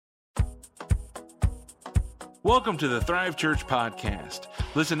Welcome to the Thrive Church Podcast.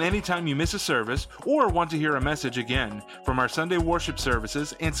 Listen anytime you miss a service or want to hear a message again from our Sunday worship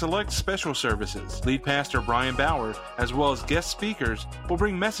services and select special services. Lead Pastor Brian Bauer, as well as guest speakers, will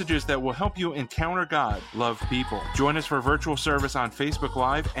bring messages that will help you encounter God, love people. Join us for virtual service on Facebook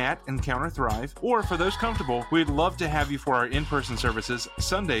Live at Encounter Thrive, or for those comfortable, we'd love to have you for our in-person services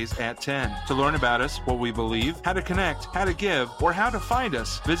Sundays at 10. To learn about us, what we believe, how to connect, how to give, or how to find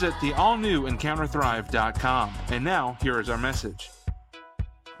us, visit the all-new EncounterThrive.com. And now, here is our message.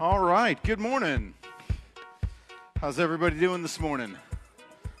 All right, good morning. How's everybody doing this morning?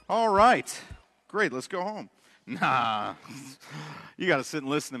 All right, great, let's go home. Nah, you got to sit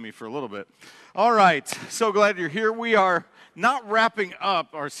and listen to me for a little bit. All right, so glad you're here. We are not wrapping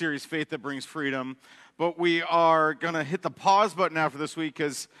up our series, Faith That Brings Freedom, but we are going to hit the pause button after this week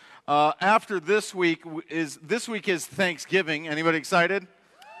because after this week is Thanksgiving. Anybody excited?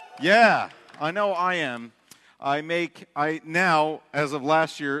 Yeah, I know I am. I now, as of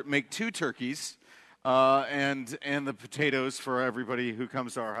last year, make 2 turkeys and the potatoes for everybody who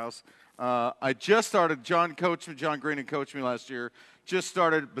comes to our house. I just started, John Green coached me last year, just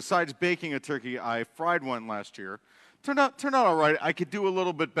started, besides baking a turkey, I fried one last year. Turned out all right. I could do a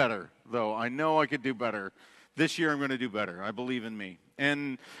little bit better, though. I know I could do better. This year I'm going to do better. I believe in me.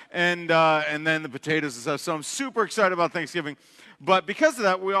 And then the potatoes and stuff. So I'm super excited about Thanksgiving. But because of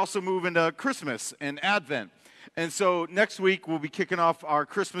that, we also move into Christmas and Advent. And so next week, we'll be kicking off our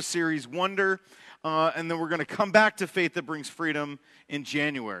Christmas series, Wonder, and then we're going to come back to Faith That Brings Freedom in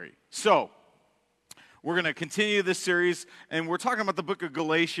January. So we're going to continue this series, and we're talking about the book of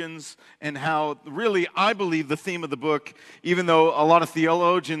Galatians and how really I believe the theme of the book, even though a lot of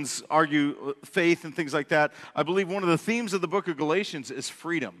theologians argue faith and things like that, I believe one of the themes of the book of Galatians is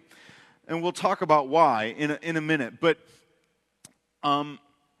freedom. And we'll talk about why in a minute. But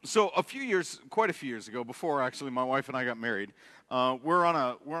so quite a few years ago, before actually my wife and I got married, we're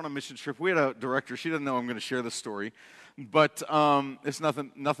on a mission trip. We had a director. She doesn't know I'm going to share this story, but it's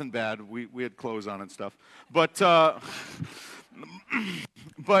nothing bad. We had clothes on and stuff, but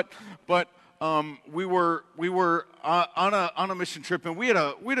we were on a mission trip, and we had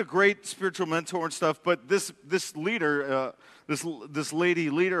a great spiritual mentor and stuff. But this leader, this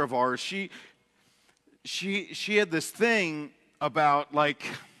lady leader of ours, she had this thing about like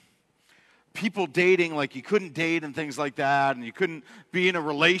people dating, like you couldn't date and things like that, and you couldn't be in a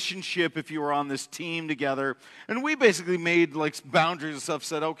relationship if you were on this team together. And we basically made like boundaries and stuff,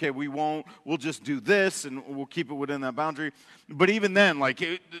 said, okay, we'll just do this, and we'll keep it within that boundary. But even then, like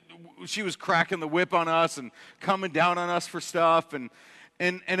she was cracking the whip on us and coming down on us for stuff, and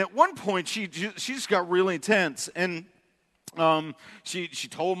at one point she just got really intense, and she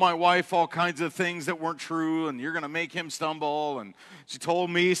told my wife all kinds of things that weren't true, and you're going to make him stumble, and she told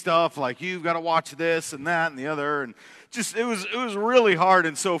me stuff like, you've got to watch this and that and the other, and just it was really hard.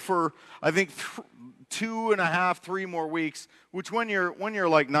 And so for I think 2.5, 3 more weeks, which when you're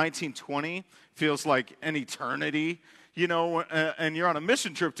like 19, 20 feels like an eternity, you know, and you're on a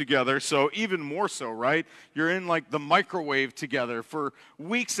mission trip together, so even more so, right? You're in like the microwave together for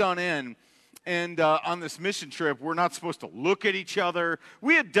weeks on end. And on this mission trip, we're not supposed to look at each other.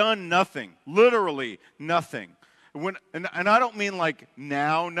 We had done nothing, literally nothing. And I don't mean like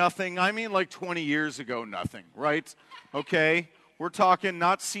now nothing. I mean like 20 years ago nothing, right? Okay? We're talking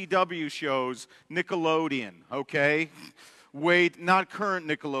not CW shows, Nickelodeon, okay? Wait, not current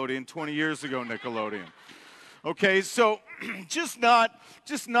Nickelodeon, 20 years ago Nickelodeon. Okay, so just not,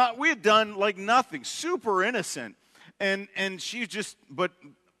 we had done like nothing, super innocent. And she just,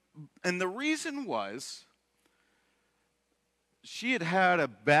 and the reason was she had had a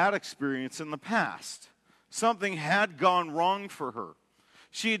bad experience in the past. Something had gone wrong for her.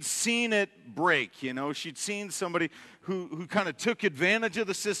 She had seen it break, you know. She'd seen somebody who kind of took advantage of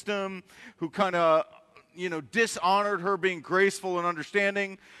the system, who kind of, you know, dishonored her being graceful and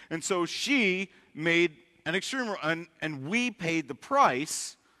understanding. And so she made an extreme, and we paid the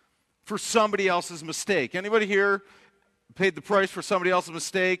price for somebody else's mistake. Anybody here paid the price for somebody else's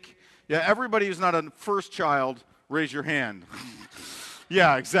mistake? Yeah, everybody who's not a first child, raise your hand.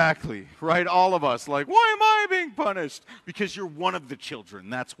 Yeah, exactly, right? All of us, like, why am I being punished? Because you're one of the children,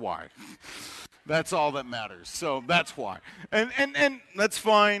 that's why. That's all that matters, so that's why. And that's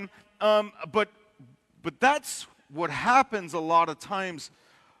fine, but that's what happens a lot of times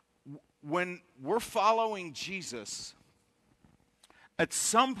when we're following Jesus. At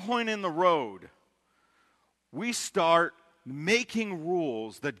some point in the road, we start making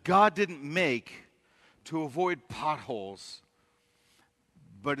rules that God didn't make to avoid potholes.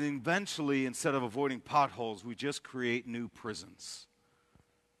 But eventually, instead of avoiding potholes, we just create new prisons.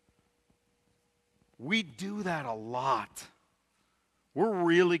 We do that a lot. We're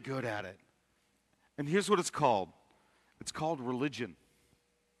really good at it. And here's what it's called. It's called religion.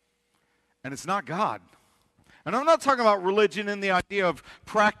 And it's not God. And I'm not talking about religion in the idea of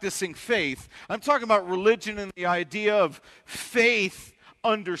practicing faith. I'm talking about religion in the idea of faith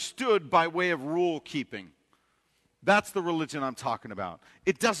understood by way of rule keeping. That's the religion I'm talking about.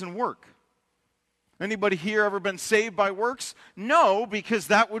 It doesn't work. Anybody here ever been saved by works? No, because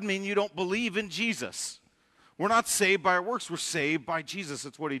that would mean you don't believe in Jesus. We're not saved by our works. We're saved by Jesus.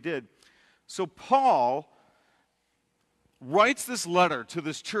 That's what he did. So Paul writes this letter to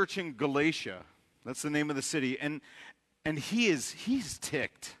this church in Galatia. That's the name of the city. And he's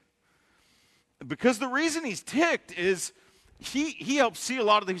ticked. Because the reason he's ticked is he helped see a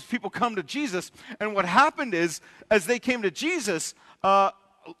lot of these people come to Jesus. And what happened is, as they came to Jesus,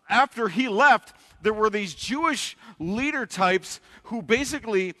 after he left, there were these Jewish leader types who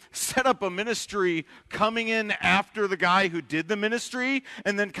basically set up a ministry coming in after the guy who did the ministry,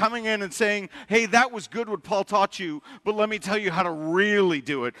 and then coming in and saying, hey, that was good what Paul taught you, but let me tell you how to really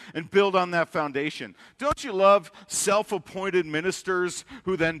do it and build on that foundation. Don't you love self-appointed ministers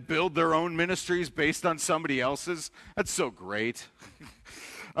who then build their own ministries based on somebody else's? That's so great.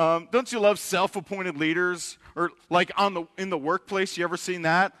 Don't you love self-appointed leaders? Or like in the workplace, you ever seen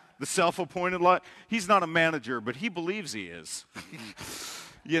that? The self-appointed, he's not a manager, but he believes he is.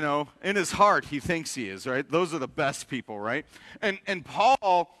 You know, in his heart, he thinks he is, right? Those are the best people, right? And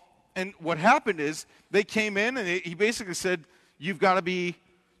Paul, and what happened is, they came in and he basically said, you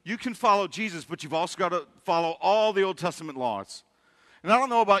can follow Jesus, but you've also got to follow all the Old Testament laws. And I don't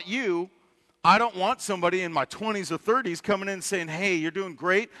know about you, I don't want somebody in my 20s or 30s coming in and saying, hey, you're doing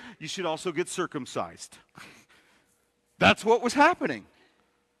great, you should also get circumcised. That's what was happening.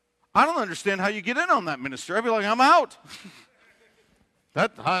 I don't understand how you get in on that ministry. I'd be like, I'm out.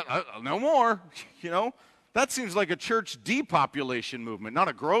 No more. You know, that seems like a church depopulation movement, not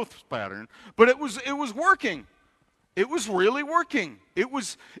a growth pattern. But it was working. It was really working. It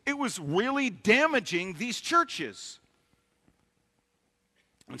was really damaging these churches.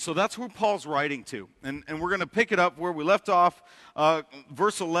 And so that's where Paul's writing to. And we're going to pick it up where we left off,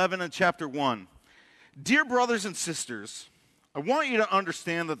 verse 11 in chapter 1. Dear brothers and sisters, I want you to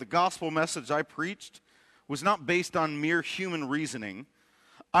understand that the gospel message I preached was not based on mere human reasoning.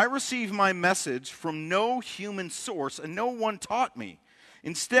 I received my message from no human source, and no one taught me.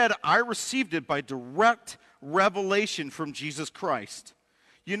 Instead, I received it by direct revelation from Jesus Christ.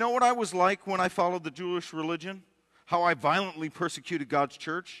 You know what I was like when I followed the Jewish religion? How I violently persecuted God's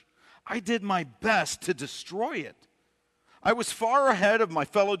church? I did my best to destroy it. I was far ahead of my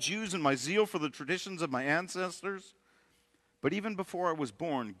fellow Jews in my zeal for the traditions of my ancestors. But even before I was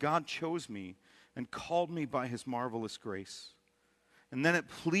born, God chose me and called me by his marvelous grace. And then it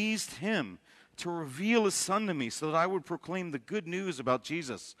pleased him to reveal his Son to me so that I would proclaim the good news about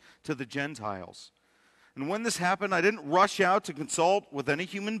Jesus to the Gentiles. And when this happened, I didn't rush out to consult with any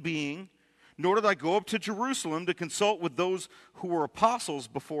human being, nor did I go up to Jerusalem to consult with those who were apostles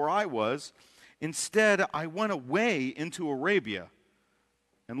before I was. Instead, I went away into Arabia,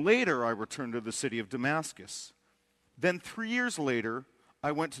 and later I returned to the city of Damascus. Then 3 years later,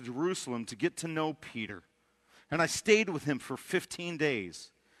 I went to Jerusalem to get to know Peter, and I stayed with him for 15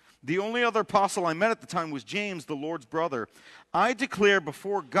 days. The only other apostle I met at the time was James, the Lord's brother. I declare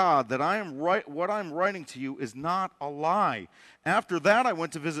before God that what I'm writing to you is not a lie. After that, I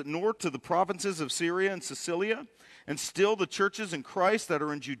went to visit north to the provinces of Syria and Cilicia, and still the churches in Christ that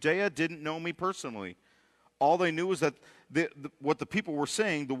are in Judea didn't know me personally. All they knew was that what the people were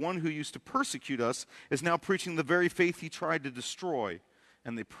saying, the one who used to persecute us is now preaching the very faith he tried to destroy.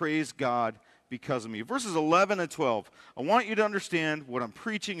 And they praise God because of me. Verses 11 and 12. I want you to understand what I'm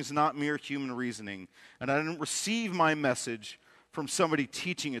preaching is not mere human reasoning. And I didn't receive my message from somebody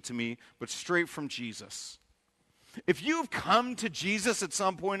teaching it to me, but straight from Jesus. If you've come to Jesus at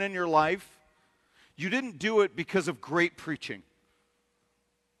some point in your life, you didn't do it because of great preaching.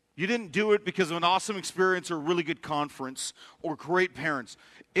 You didn't do it because of an awesome experience or a really good conference or great parents.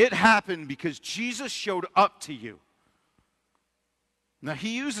 It happened because Jesus showed up to you. Now,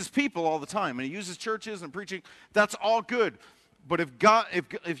 he uses people all the time, and he uses churches and preaching. That's all good. But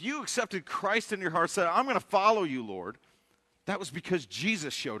if you accepted Christ in your heart, said, I'm going to follow you, Lord, that was because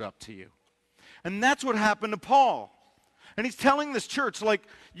Jesus showed up to you. And that's what happened to Paul. And he's telling this church, like,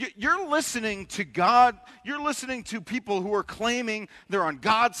 you're listening to God. You're listening to people who are claiming they're on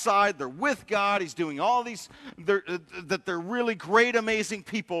God's side. They're with God. He's doing all these, that they're really great, amazing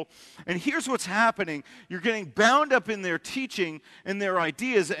people. And here's what's happening. You're getting bound up in their teaching and their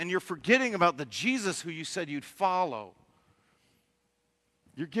ideas, and you're forgetting about the Jesus who you said you'd follow.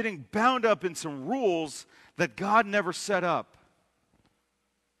 You're getting bound up in some rules that God never set up.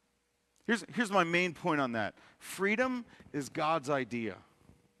 Here's my main point on that. Freedom is God's idea.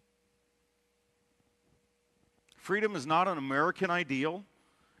 Freedom is not an American ideal.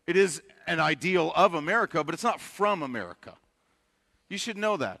 It is an ideal of America, but it's not from America. You should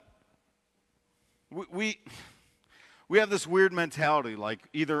know that. We have this weird mentality, like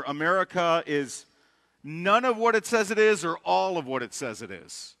either America is none of what it says it is or all of what it says it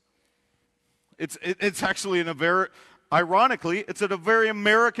is. It's actually ironically, it's a very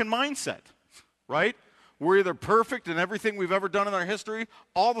American mindset, right? We're either perfect in everything we've ever done in our history,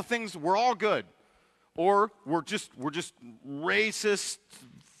 all the things, we're all good. Or we're just racist,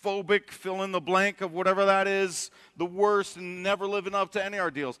 phobic, fill in the blank of whatever that is, the worst, and never living up to any of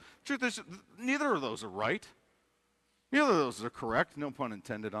our deals. Truth is, neither of those are right. Neither of those are correct. No pun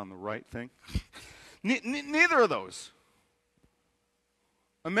intended on the right thing. Neither of those.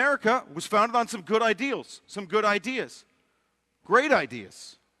 America was founded on some good ideals, some good ideas, great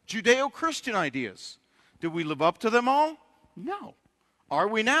ideas, Judeo-Christian ideas. Did we live up to them all? No. Are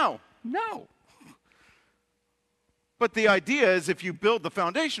we now? No. But the idea is if you build the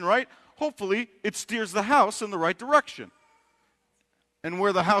foundation right, hopefully it steers the house in the right direction. And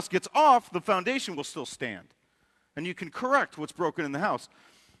where the house gets off, the foundation will still stand. And you can correct what's broken in the house.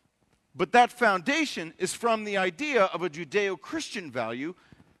 But that foundation is from the idea of a Judeo-Christian value,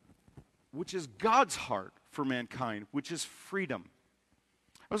 which is God's heart for mankind, which is freedom.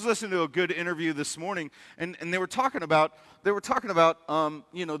 I was listening to a good interview this morning, and they were talking about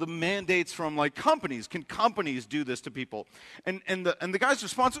the mandates from like companies. Can companies do this to people? And the guy's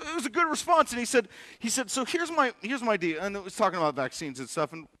response, it was a good response, and he said, so here's my deal, and it was talking about vaccines and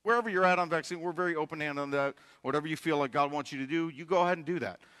stuff. And wherever you're at on vaccine, we're very open-handed on that. Whatever you feel like God wants you to do, you go ahead and do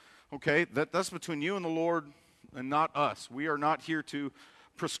that. Okay, that's between you and the Lord, and not us. We are not here to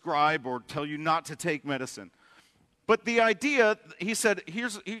prescribe or tell you not to take medicine. But the idea, he said,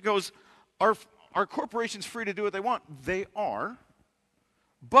 he goes, are corporations free to do what they want? They are.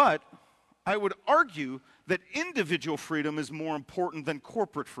 But I would argue that individual freedom is more important than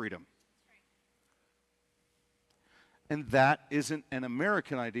corporate freedom. And that isn't an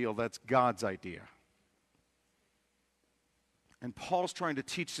American ideal, that's God's idea. And Paul's trying to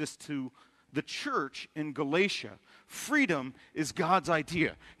teach this to the church in Galatia. Freedom is God's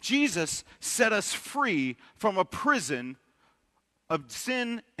idea. Jesus set us free from a prison of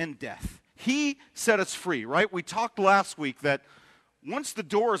sin and death. He set us free, right? We talked last week that once the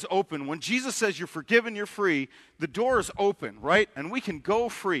door is open, when Jesus says you're forgiven, you're free, the door is open, right? And we can go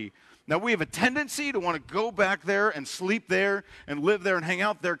free. Now, we have a tendency to want to go back there and sleep there and live there and hang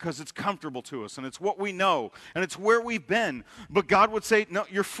out there because it's comfortable to us and it's what we know and it's where we've been. But God would say, no,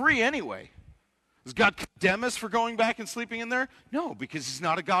 you're free anyway. Does God condemn us for going back and sleeping in there? No, because he's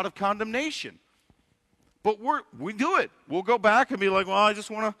not a God of condemnation. But we do it. We'll go back and be like, well, I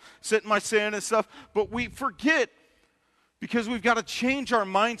just want to sit in my sin and stuff. But we forget because we've got to change our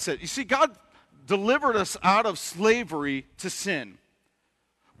mindset. You see, God delivered us out of slavery to sin.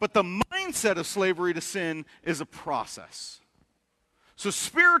 But the mindset of slavery to sin is a process. So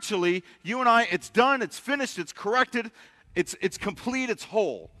spiritually, you and I, it's done, it's finished, it's corrected, it's complete, it's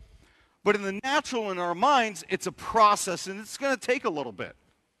whole. But in the natural, in our minds, it's a process, and it's going to take a little bit.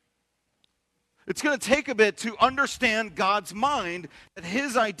 It's going to take a bit to understand God's mind, that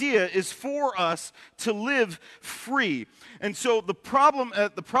his idea is for us to live free. And so the problem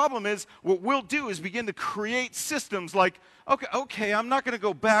is, what we'll do is begin to create systems like, okay, I'm not going to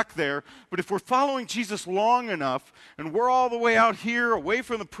go back there, but if we're following Jesus long enough, and we're all the way out here, away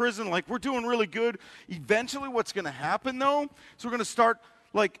from the prison, like we're doing really good, eventually what's going to happen, though, is we're going to start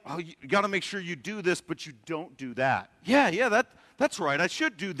like, oh, you got to make sure you do this, but you don't do that. Yeah, that's right. I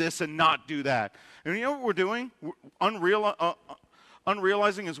should do this and not do that. And you know what we're doing?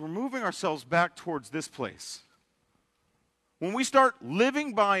 Unrealizing is we're moving ourselves back towards this place. When we start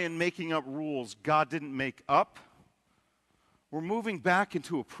living by and making up rules God didn't make up, we're moving back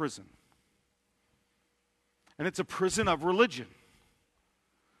into a prison. And it's a prison of religion.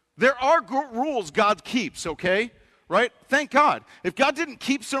 There are rules God keeps, okay? Right? Thank God. If God didn't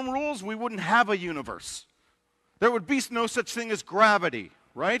keep some rules, we wouldn't have a universe. There would be no such thing as gravity,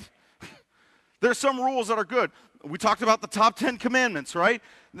 right? There's some rules that are good. We talked about the top 10 commandments, right?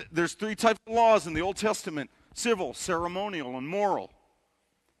 There's 3 types of laws in the Old Testament: civil, ceremonial, and moral.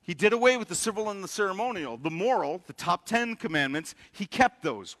 He did away with the civil and the ceremonial. The moral, the top 10 commandments, he kept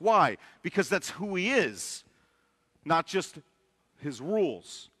those. Why? Because that's who he is, not just his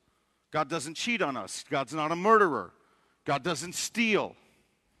rules. God doesn't cheat on us. God's not a murderer. God doesn't steal.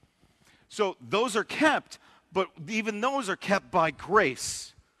 So those are kept. but even those are kept by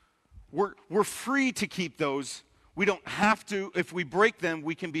grace. We're free to keep those. We don't have to. If we break them,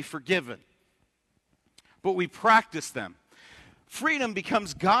 we can be forgiven. But we practice them. Freedom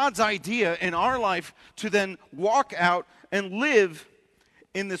becomes God's idea in our life to then walk out and live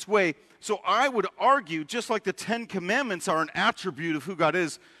in this way. So I would argue, just like the Ten Commandments are an attribute of who God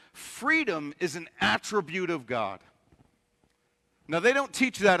is, freedom is an attribute of God. Now, they don't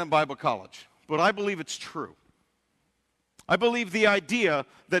teach that in Bible college, but I believe it's true. I believe the idea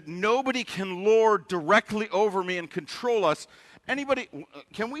that nobody can lord directly over me and control us.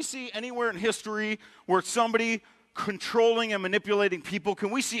 Can we see anywhere in history where somebody controlling and manipulating people,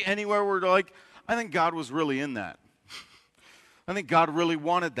 can we see anywhere where like, I think God was really in that. I think God really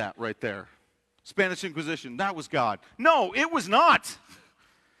wanted that right there. Spanish Inquisition, that was God. No, it was not.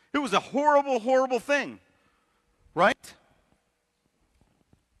 It was a horrible, horrible thing. Right?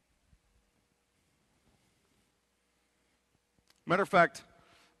 Matter of fact,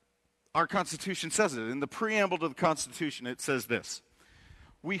 our Constitution says it. In the preamble to the Constitution, it says this: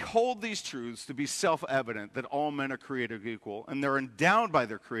 we hold these truths to be self-evident that all men are created equal, and they're endowed by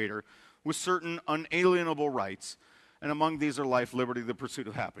their Creator with certain unalienable rights, and among these are life, liberty, the pursuit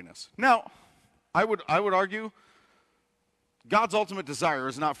of happiness. Now, I would argue God's ultimate desire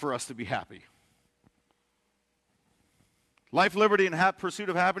is not for us to be happy. Life, liberty, and pursuit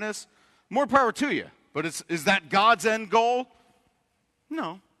of happiness, more power to you. But is that God's end goal?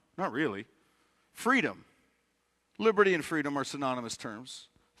 No, not really. Freedom. Liberty and freedom are synonymous terms.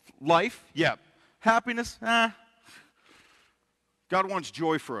 Life, yep. Happiness, God wants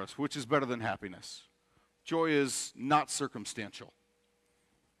joy for us, which is better than happiness. Joy is not circumstantial.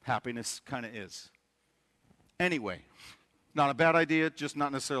 Happiness kind of is. Anyway, not a bad idea, just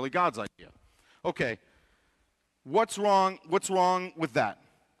not necessarily God's idea. Okay, what's wrong with that?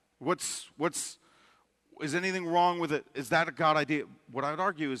 Is anything wrong with it? Is that a God idea? What I would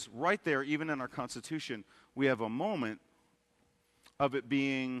argue is right there, even in our Constitution, we have a moment of it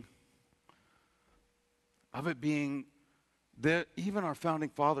being that even our founding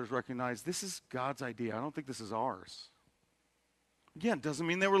fathers recognized this is God's idea. I don't think this is ours. Again, doesn't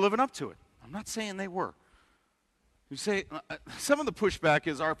mean they were living up to it. I'm not saying they were. You say, some of the pushback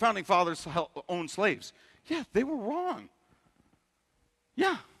is our founding fathers owned slaves. Yeah, they were wrong.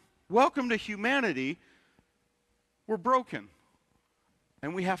 Yeah, welcome to humanity. We're broken,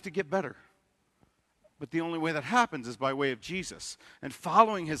 and we have to get better. But the only way that happens is by way of Jesus and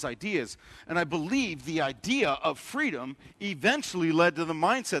following his ideas. And I believe the idea of freedom eventually led to the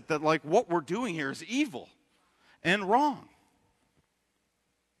mindset that, like, what we're doing here is evil and wrong.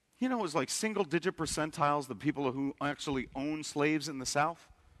 You know, it was like single-digit percentiles, the people who actually own slaves in the South.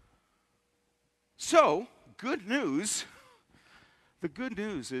 So, good news. The good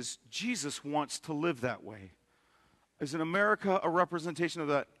news is Jesus wants to live that way. Is in America a representation of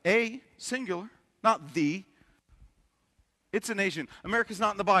that? A, singular, not the. It's a nation. America's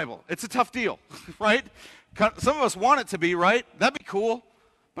not in the Bible. It's a tough deal, right? Some of us want it to be, right? That'd be cool,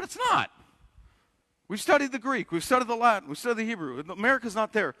 but it's not. We've studied the Greek. We've studied the Latin. We've studied the Hebrew. America's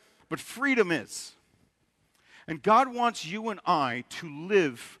not there, but freedom is. And God wants you and I to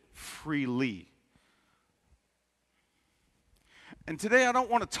live freely. And today I don't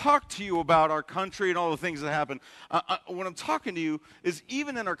want to talk to you about our country and all the things that happen. What I'm talking to you is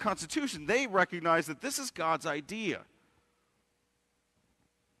even in our Constitution, they recognize that this is God's idea.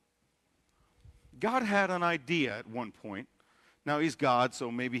 God had an idea at one point. Now, he's God, so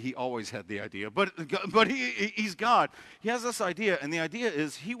maybe he always had the idea. But he's God. He has this idea, and the idea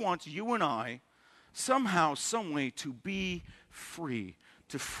is he wants you and I somehow, some way to be free,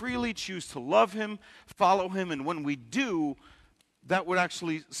 to freely choose to love him, follow him, and when we do, that would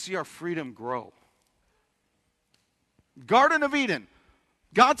actually see our freedom grow. Garden of Eden.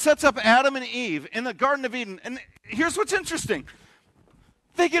 God sets up Adam and Eve in the Garden of Eden. And here's what's interesting.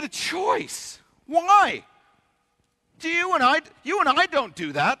 They get a choice. Why? You and I don't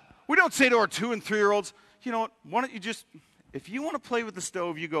do that. We don't say to our 2- and 3-year-olds, you know what, why don't you just, if you want to play with the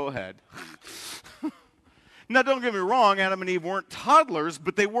stove, you go ahead. Now, don't get me wrong, Adam and Eve weren't toddlers,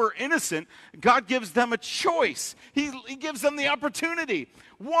 but they were innocent. God gives them a choice. He gives them the opportunity.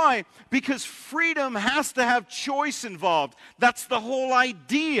 Why? Because freedom has to have choice involved. That's the whole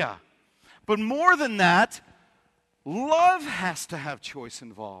idea. But more than that, love has to have choice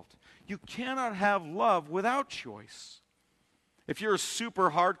involved. You cannot have love without choice. If you're a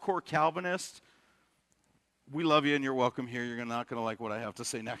super hardcore Calvinist, we love you and you're welcome here. You're not going to like what I have to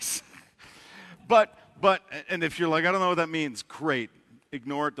say next. And if you're like, I don't know what that means, great.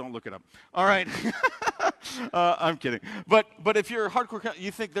 Ignore it. Don't look it up. All right. I'm kidding. But if you're a hardcore,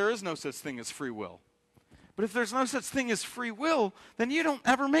 you think there is no such thing as free will. But if there's no such thing as free will, then you don't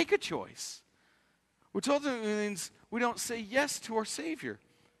ever make a choice. Which ultimately means we don't say yes to our Savior.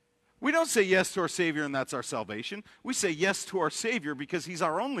 We don't say yes to our Savior and that's our salvation. We say yes to our Savior because He's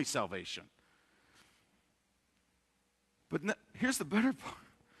our only salvation. But here's the better part.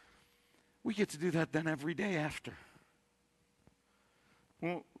 We get to do that then every day after.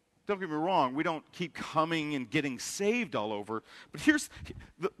 Well, don't get me wrong, we don't keep coming and getting saved all over. But here's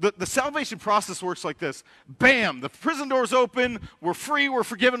the salvation process works like this. Bam, the prison door's open, we're free, we're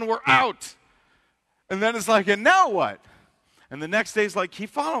forgiven, we're out. And then it's like, and now what? And the next day is like, keep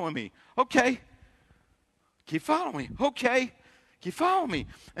following me. Okay. Keep following me. Okay. Keep following me.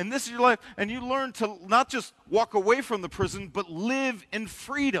 And this is your life. And you learn to not just walk away from the prison, but live in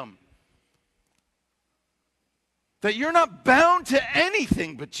freedom. That you're not bound to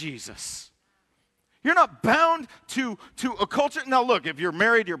anything but Jesus. You're not bound to a culture. Now look, if you're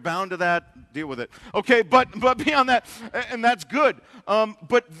married, you're bound to that. Deal with it. Okay, but beyond that, and that's good.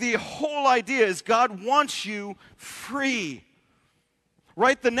 But the whole idea is God wants you free.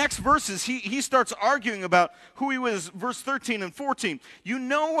 Right? The next verses, he starts arguing about who he was, verse 13 and 14. You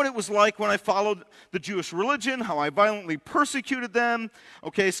know what it was like when I followed the Jewish religion, how I violently persecuted them.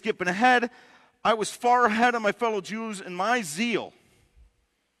 Okay, skipping ahead. I was far ahead of my fellow Jews in my zeal.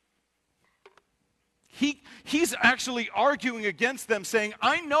 He's actually arguing against them, saying,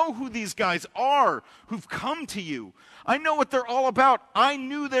 I know who these guys are who've come to you. I know what they're all about. I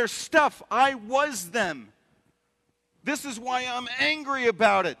knew their stuff. I was them. This is why I'm angry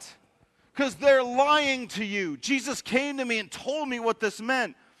about it, because they're lying to you. Jesus came to me and told me what this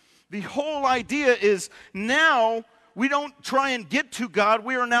meant. The whole idea is now we don't try and get to God.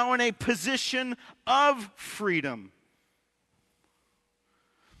 We are now in a position of freedom.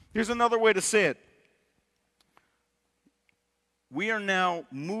 Here's another way to say it. We are now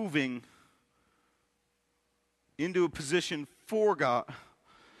moving into a position for God,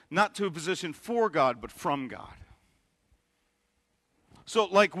 not to a position for God, but from God. So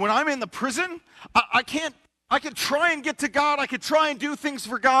like when I'm in the prison, I can try and get to God, I could try and do things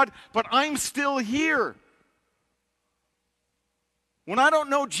for God, but I'm still here. When I don't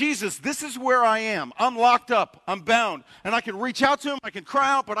know Jesus, this is where I am. I'm locked up, I'm bound, and I can reach out to him, I can cry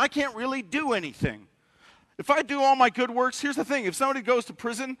out, but I can't really do anything. If I do all my good works, here's the thing, if somebody goes to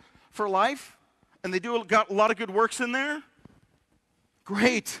prison for life, and they got a lot of good works in there,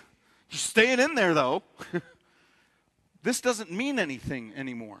 great. You're staying in there though. This doesn't mean anything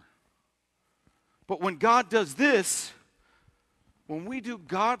anymore. But when God does this, when we do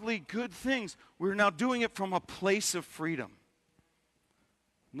godly good things, we're now doing it from a place of freedom,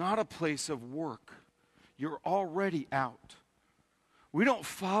 not a place of work. You're already out. We don't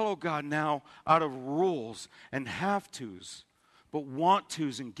follow God now out of rules and have-tos, but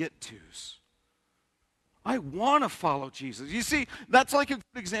want-tos and get-tos. I want to follow Jesus. You see, that's like a good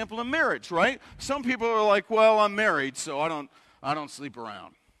example of marriage, right? Some people are like, well, I'm married, so I don't sleep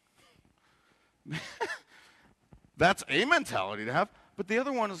around. That's a mentality to have. But the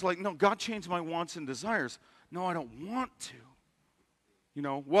other one is like, no, God changed my wants and desires. No, I don't want to. You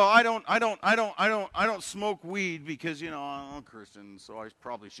know, well, I don't smoke weed because, you know, I'm a Christian, so I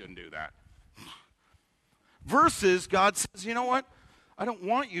probably shouldn't do that. Versus God says, you know what? I don't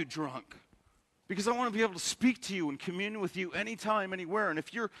want you drunk. Because I want to be able to speak to you and commune with you anytime, anywhere. And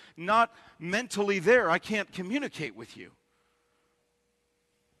if you're not mentally there, I can't communicate with you.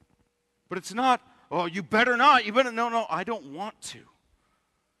 But it's not, oh, you better not. No, I don't want to.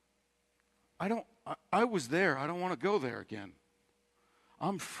 I was there. I don't want to go there again.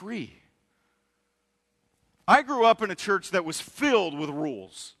 I'm free. I grew up in a church that was filled with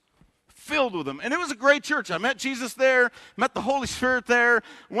rules. Filled with them. And it was a great church. I met Jesus there, met the Holy Spirit there,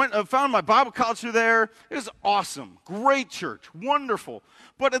 found my Bible college through there. It was awesome. Great church. Wonderful.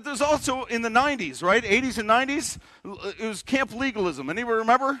 But there's also in the 90s, right? 80s and 90s, it was camp legalism. Anybody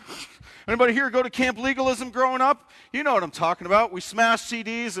remember? Anybody here go to camp legalism growing up? You know what I'm talking about. We smashed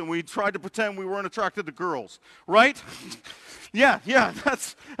CDs and we tried to pretend we weren't attracted to girls, right? Yeah,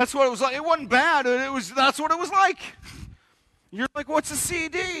 that's what it was like. It wasn't bad. That's what it was like. You're like, what's a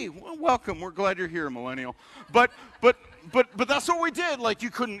CD? Well, welcome. We're glad you're here, millennial. But that's what we did. Like you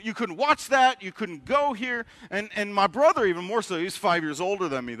couldn't watch that. You couldn't go here. And my brother even more so. He was 5 years older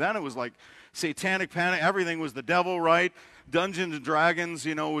than me. Then it was like satanic panic. Everything was the devil, right? Dungeons and Dragons,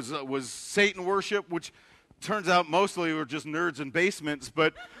 you know, was Satan worship, which turns out mostly were just nerds in basements.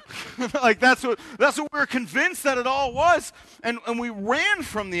 But like that's what we were convinced that it all was. And we ran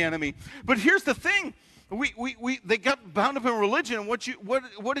from the enemy. But here's the thing. They got bound up in religion, and what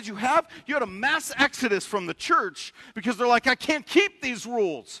did you have? You had a mass exodus from the church because they're like, I can't keep these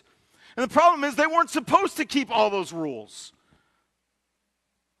rules. And the problem is they weren't supposed to keep all those rules.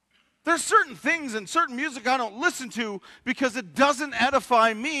 There's certain things and certain music I don't listen to because it doesn't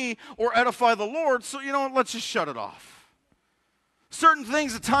edify me or edify the Lord, so you know what, let's just shut it off. Certain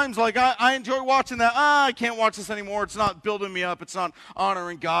things at times, like I enjoy watching that, I can't watch this anymore, it's not building me up, it's not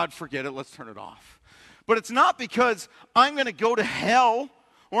honoring God, forget it, let's turn it off. But it's not because I'm going to go to hell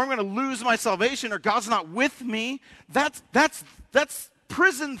or I'm going to lose my salvation or God's not with me. That's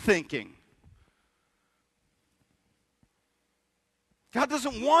prison thinking. God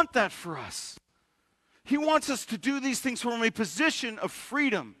doesn't want that for us. He wants us to do these things from a position of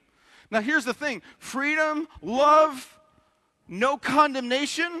freedom. Now here's the thing. Freedom, love, no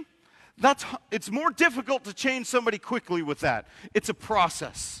condemnation, it's more difficult to change somebody quickly with that. It's a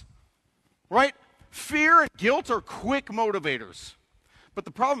process, right? Fear and guilt are quick motivators. But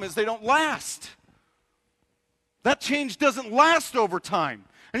the problem is they don't last. That change doesn't last over time.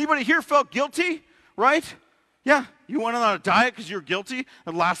 Anybody here felt guilty, right? Yeah, you went on a diet because you're guilty.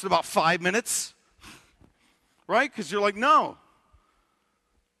 It lasted about 5 minutes, right? Because you're like, no.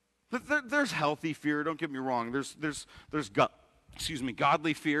 There's healthy fear. Don't get me wrong. There's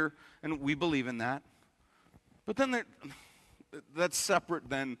godly fear, and we believe in that. But then that's separate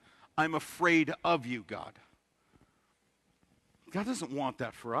than I'm afraid of you, God. God doesn't want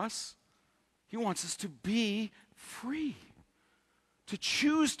that for us. He wants us to be free, to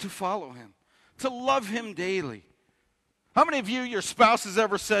choose to follow him, to love him daily. How many of you, your spouse has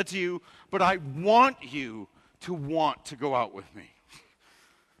ever said to you, but I want you to want to go out with me?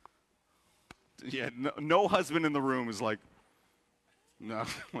 Yeah, no husband in the room is like, no,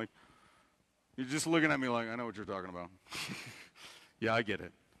 like, you're just looking at me like, I know what you're talking about. Yeah, I get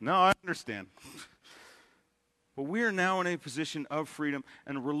it. No, I understand. But we are now in a position of freedom,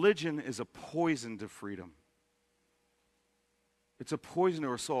 and religion is a poison to freedom. It's a poison to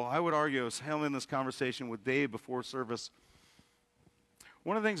our soul. I would argue, I was having this conversation with Dave before service.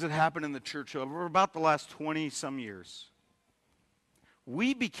 One of the things that happened in the church over about the last 20-some years,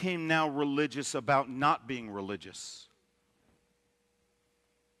 we became now religious about not being religious.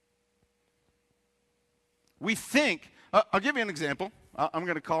 We think, I'll give you an example. I'm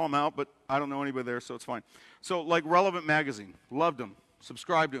going to call them out, but I don't know anybody there, so it's fine. So like Relevant Magazine, loved them,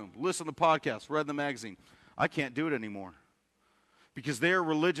 subscribed to them, listened to the podcast, read the magazine. I can't do it anymore because they are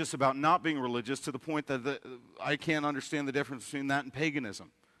religious about not being religious to the point that I can't understand the difference between that and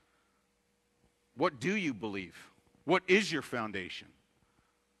paganism. What do you believe? What is your foundation?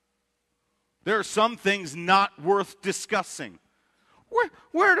 There are some things not worth discussing.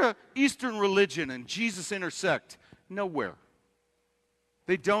 Where do Eastern religion and Jesus intersect? Nowhere.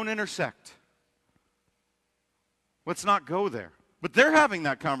 They don't intersect. Let's not go there. But they're having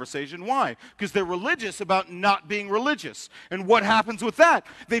that conversation. Why? Because they're religious about not being religious. And what happens with that?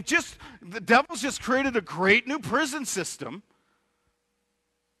 The devil's just created a great new prison system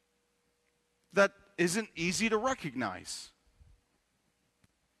that isn't easy to recognize.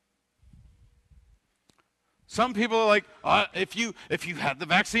 Some people are like, if you had the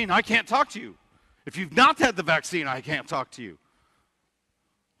vaccine, I can't talk to you. If you've not had the vaccine, I can't talk to you.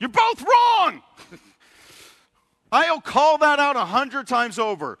 You're both wrong. I'll call that out 100 times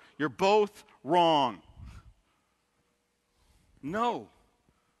over. You're both wrong. No.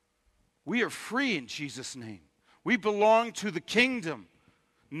 We are free in Jesus' name. We belong to the kingdom,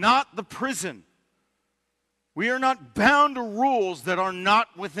 not the prison. We are not bound to rules that are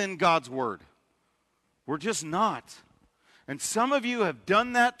not within God's word. We're just not. And some of you have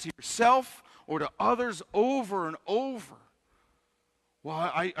done that to yourself or to others over and over. Well,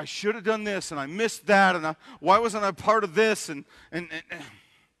 I should have done this, and I missed that, and why wasn't I part of this? And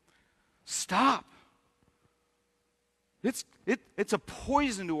stop. It's a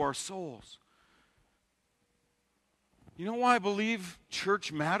poison to our souls. You know why I believe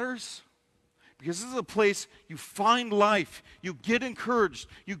church matters? Because this is a place you find life, you get encouraged,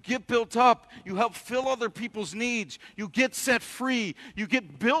 you get built up, you help fill other people's needs, you get set free, you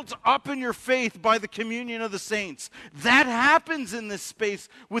get built up in your faith by the communion of the saints. That happens in this space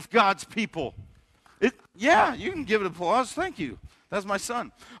with God's people. Yeah, you can give it applause. Thank you. That's my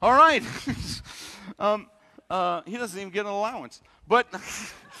son. All right. He doesn't even get an allowance. But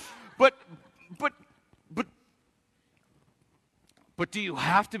do you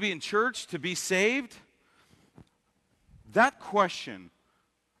have to be in church to be saved? That question,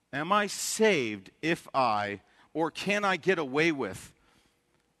 am I saved if or can I get away with?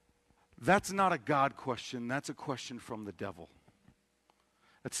 That's not a God question. That's a question from the devil.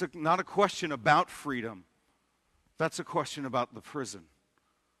 That's not a question about freedom. That's a question about the prison.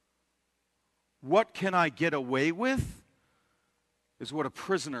 What can I get away with is what a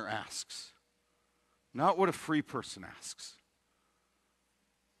prisoner asks, not what a free person asks.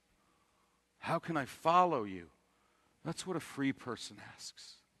 How can I follow you? That's what a free person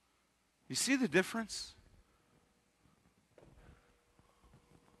asks. You see the difference?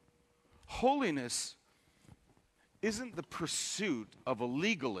 Holiness isn't the pursuit of a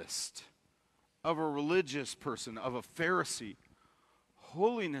legalist, of a religious person, of a Pharisee.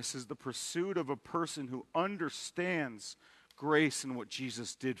 Holiness is the pursuit of a person who understands grace and what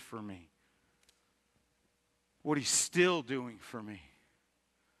Jesus did for me, what he's still doing for me,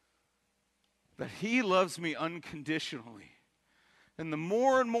 that he loves me unconditionally. And the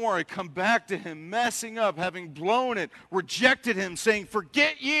more and more I come back to him, messing up, having blown it, rejected him, saying,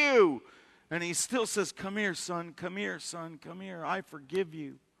 forget you. And he still says, come here, son, come here, son, come here, I forgive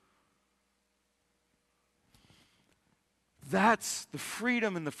you. That's the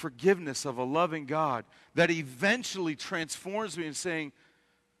freedom and the forgiveness of a loving God that eventually transforms me in saying,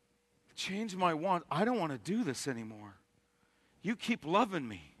 change my want. I don't want to do this anymore. You keep loving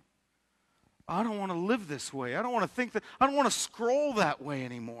me. I don't want to live this way. I don't want to think that. I don't want to scroll that way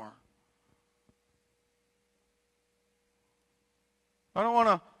anymore. I don't want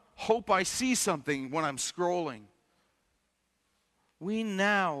to hope I see something when I'm scrolling. We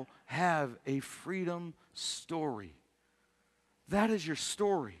now have a freedom story. That is your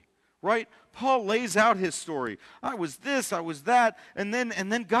story, right? Paul lays out his story. I was this, I was that, and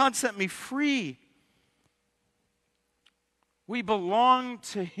then God set me free. We belong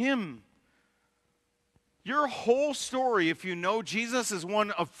to him. Your whole story, if you know Jesus, is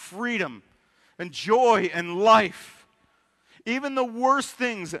one of freedom and joy and life. Even the worst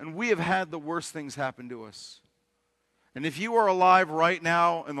things, and we have had the worst things happen to us. And if you are alive right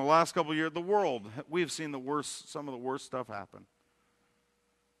now in the last couple of years, the world, we have seen some of the worst stuff happen.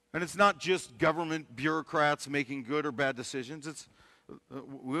 And it's not just government bureaucrats making good or bad decisions.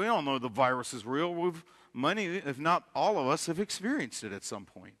 We all know the virus is real. Many, if not all of us, have experienced it at some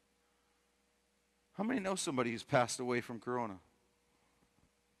point. How many know somebody who's passed away from corona?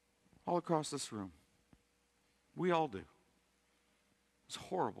 All across this room. We all do. It's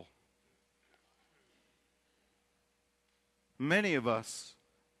horrible. Many of us,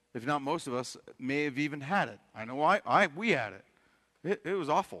 if not most of us, may have even had it. I know we had it. It was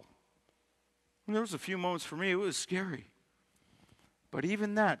awful. And there was a few moments for me, it was scary. But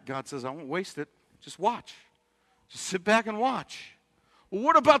even that, God says, I won't waste it. Just watch. Just sit back and watch. Well,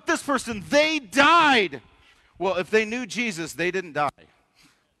 what about this person? They died. Well, if they knew Jesus, they didn't die.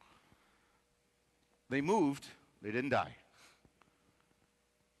 They moved, they didn't die.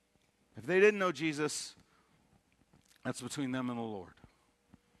 If they didn't know Jesus, that's between them and the Lord.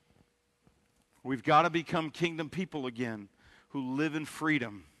 We've got to become kingdom people again who live in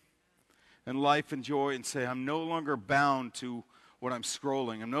freedom and life and joy and say, I'm no longer bound to what I'm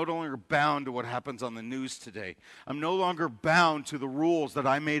scrolling. I'm no longer bound to what happens on the news today. I'm no longer bound to the rules that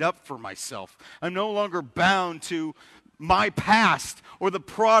I made up for myself. I'm no longer bound to my past or the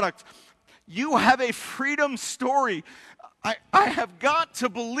product. You have a freedom story. I have got to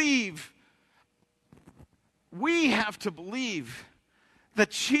believe, we have to believe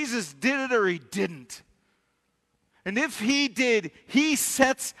that Jesus did it or he didn't. And if he did, he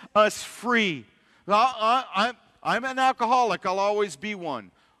sets us free. I'm an alcoholic. I'll always be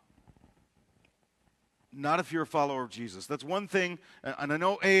one. Not if you're a follower of Jesus. That's one thing, and I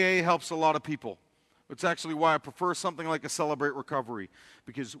know AA helps a lot of people. It's actually why I prefer something like a Celebrate Recovery.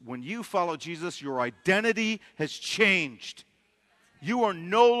 Because when you follow Jesus, your identity has changed. You are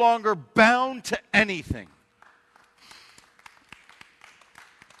no longer bound to anything.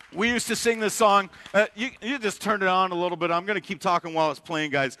 We used to sing this song. You just turned it on a little bit. I'm going to keep talking while it's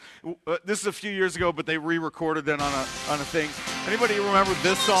playing, guys. This is a few years ago, but they re-recorded it on a thing. Anybody remember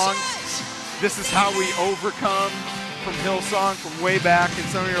this song? This is How We Overcome from Hillsong from way back. And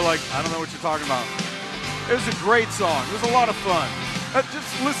some of you are like, I don't know what you're talking about. It was a great song. It was a lot of fun.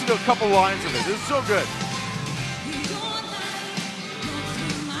 Just listen to a couple lines of it. It was so good.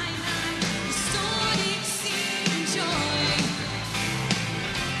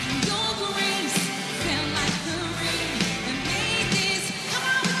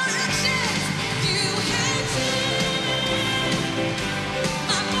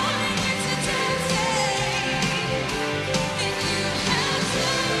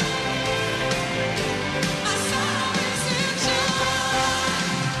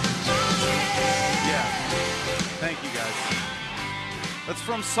 That's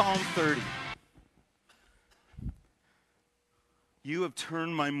from Psalm 30. You have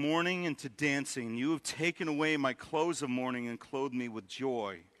turned my mourning into dancing. You have taken away my clothes of mourning and clothed me with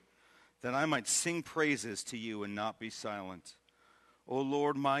joy, that I might sing praises to you and not be silent. O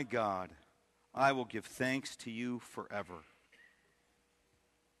Lord my God, I will give thanks to you forever.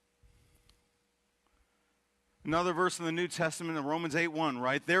 Another verse in the New Testament in Romans 8:1,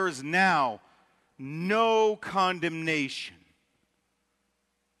 right? There is now no condemnation.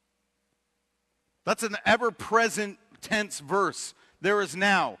 That's an ever-present tense verse. There is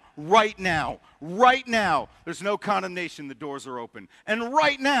now, right now, right now, there's no condemnation. The doors are open. And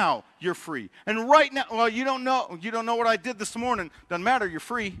right now, you're free. And right now, well, you don't know what I did this morning. Doesn't matter, you're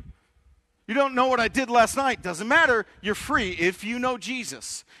free. You don't know what I did last night. Doesn't matter, you're free if you know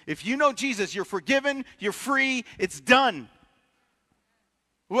Jesus. If you know Jesus, you're forgiven, you're free, it's done.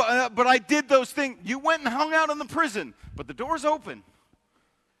 Well, but I did those things. You went and hung out in the prison, but the door's open.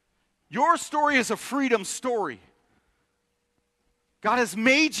 Your story is a freedom story. God has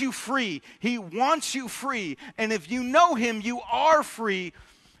made you free. He wants you free. And if you know Him, you are free.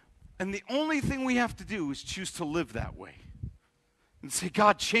 And the only thing we have to do is choose to live that way. And say,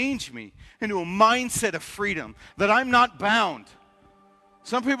 God, change me into a mindset of freedom, that I'm not bound.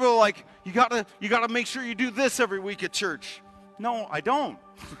 Some people are like, you gotta make sure you do this every week at church. No, I don't.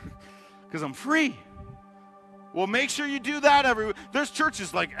 Because I'm free. Well, make sure you do that every week. There's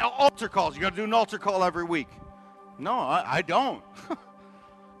churches like altar calls. You got to do an altar call every week. No, I don't.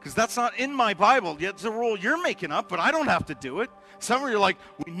 Because that's not in my Bible. It's a rule you're making up, but I don't have to do it. Some of you are like,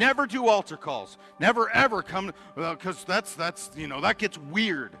 we never do altar calls. Never, ever come, because that's that gets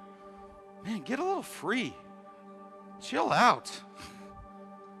weird. Man, get a little free. Chill out.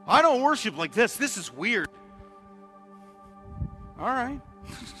 I don't worship like this. This is weird. All right.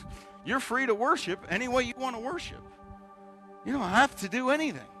 You're free to worship any way you want to worship. You don't have to do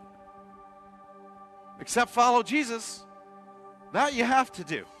anything except follow Jesus. That you have to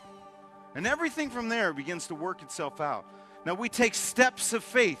do. And everything from there begins to work itself out. Now we take steps of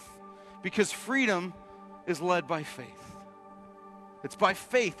faith because freedom is led by faith. It's by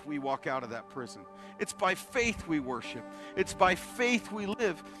faith we walk out of that prison. It's by faith we worship. It's by faith we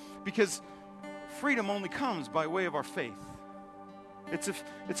live, because freedom only comes by way of our faith.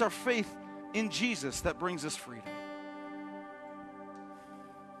 It's our faith in Jesus that brings us freedom.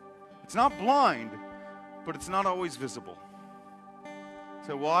 It's not blind, but it's not always visible.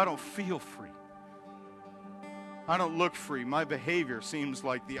 So, well, I don't feel free. I don't look free. My behavior seems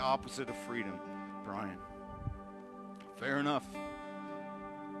like the opposite of freedom. Brian, fair enough.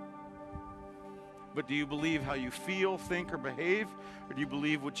 But do you believe how you feel, think, or behave? Or do you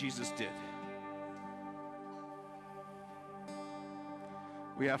believe what Jesus did?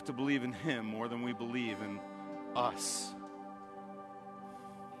 We have to believe in Him more than we believe in us.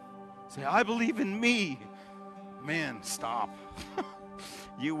 Say, I believe in me. Man, stop.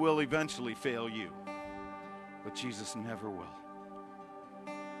 You will eventually fail you. But Jesus never will.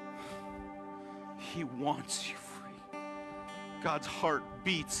 He wants you free. God's heart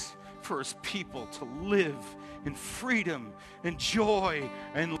beats for His people to live in freedom and joy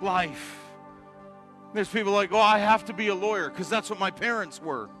and life. There's people like, oh, I have to be a lawyer because that's what my parents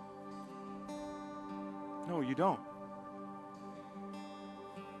were. No, you don't.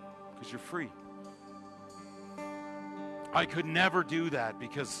 Because you're free. I could never do that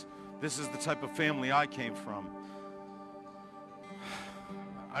because this is the type of family I came from.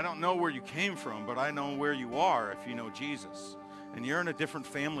 I don't know where you came from, but I know where you are if you know Jesus. And you're in a different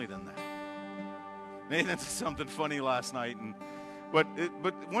family than that. Nathan said something funny last night, but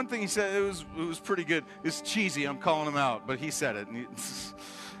one thing he said, it was pretty good. It's cheesy, I'm calling him out, but he said it.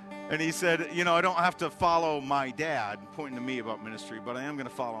 And he said, I don't have to follow my dad, pointing to me about ministry, but I am going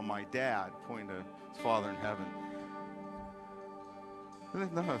to follow my dad, pointing to his Father in heaven.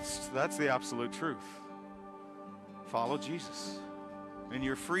 No, that's the absolute truth. Follow Jesus, and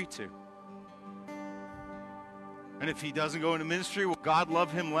you're free to. And if he doesn't go into ministry, will God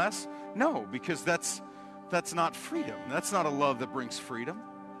love him less? No, because that's not freedom. That's not a love that brings freedom.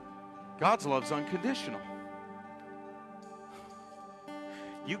 God's love is unconditional.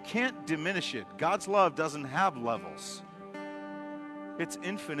 You can't diminish it. God's love doesn't have levels. It's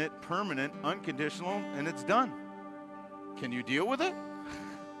infinite, permanent, unconditional, and it's done. Can you deal with it?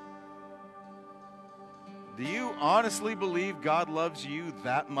 Do you honestly believe God loves you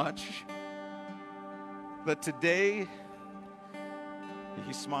that much? That today,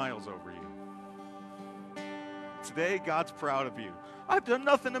 He smiles over you. Today, God's proud of you. I've done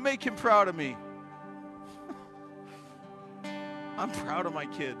nothing to make Him proud of me. I'm proud of my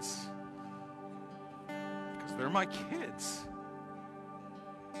kids. Because they're my kids.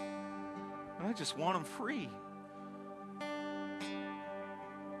 And I just want them free.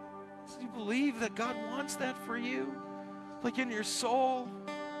 Do you believe that God wants that for you? Like in your soul?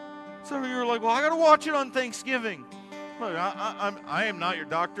 Some of you are like, well, I got to watch it on Thanksgiving. Look, I am not your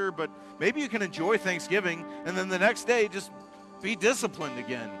doctor, but maybe you can enjoy Thanksgiving and then the next day just be disciplined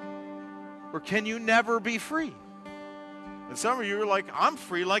again. Or can you never be free? And some of you are like, I'm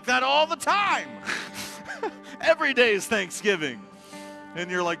free like that all the time. Every day is Thanksgiving. And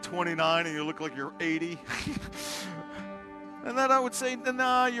you're like 29 and you look like you're 80. And then I would say,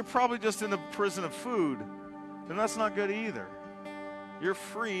 nah, you're probably just in a prison of food. And that's not good either. You're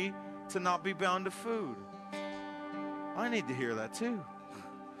free to not be bound to food. I need to hear that too.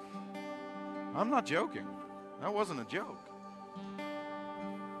 I'm not joking. That wasn't a joke.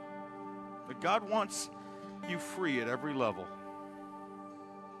 But God wants you free at every level.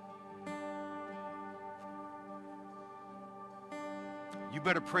 You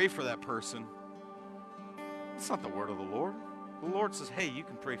better pray for that person. That's not the word of the Lord. The Lord says, hey, you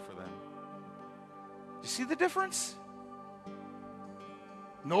can pray for them. You see the difference?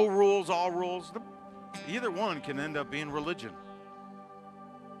 No rules, all rules. Either one can end up being religion.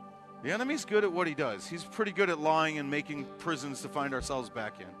 The enemy's good at what he does. He's pretty good at lying and making prisons to find ourselves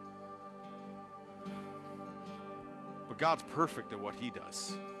back in. But God's perfect at what he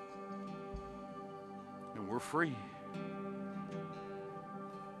does. And we're free.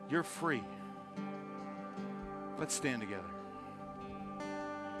 You're free. Let's stand together.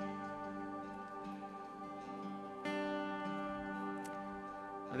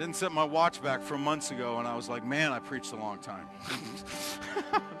 I didn't set my watch back from months ago, and I was like, man, I preached a long time.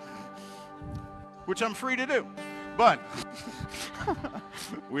 Which I'm free to do. But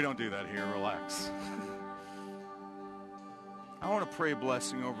we don't do that here. Relax. I want to pray a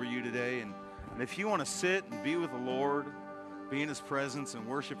blessing over you today. And if you want to sit and be with the Lord, be in his presence and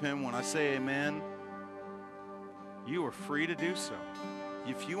worship him, when I say amen, you are free to do so.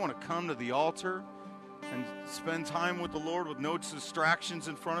 If you want to come to the altar and spend time with the Lord with no distractions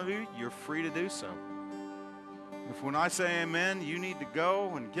in front of you, you're free to do so. If when I say amen, you need to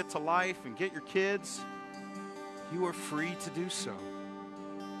go and get to life and get your kids, you are free to do so.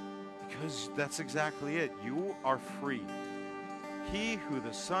 Because that's exactly it. You are free. He who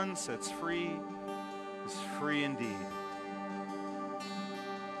the Son sets free is free indeed.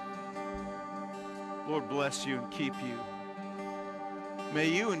 Lord bless you and keep you. May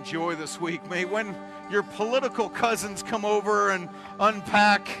you enjoy this week. May when your political cousins come over and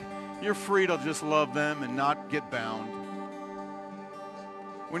unpack, you're free to just love them and not get bound.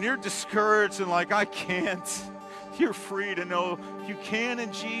 When you're discouraged and like, I can't, you're free to know you can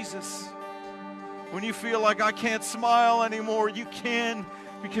in Jesus. When you feel like I can't smile anymore, you can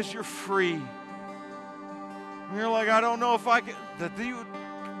because you're free. When you're like, I don't know if I can, that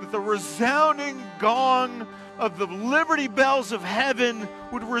the resounding gong of the Liberty Bells of heaven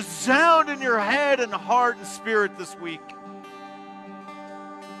would resound in your head and heart and spirit this week.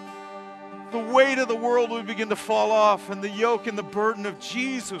 The weight of the world would begin to fall off, and the yoke and the burden of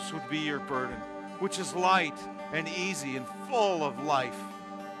Jesus would be your burden, which is light and easy and full of life.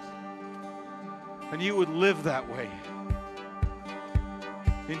 And you would live that way.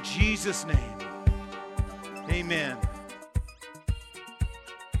 In Jesus' name, amen.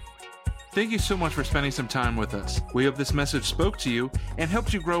 Thank you so much for spending some time with us. We hope this message spoke to you and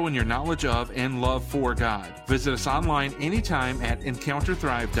helped you grow in your knowledge of and love for God. Visit us online anytime at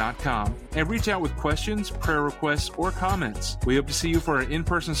EncounterThrive.com and reach out with questions, prayer requests, or comments. We hope to see you for our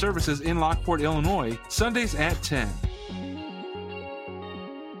in-person services in Lockport, Illinois, Sundays at 10.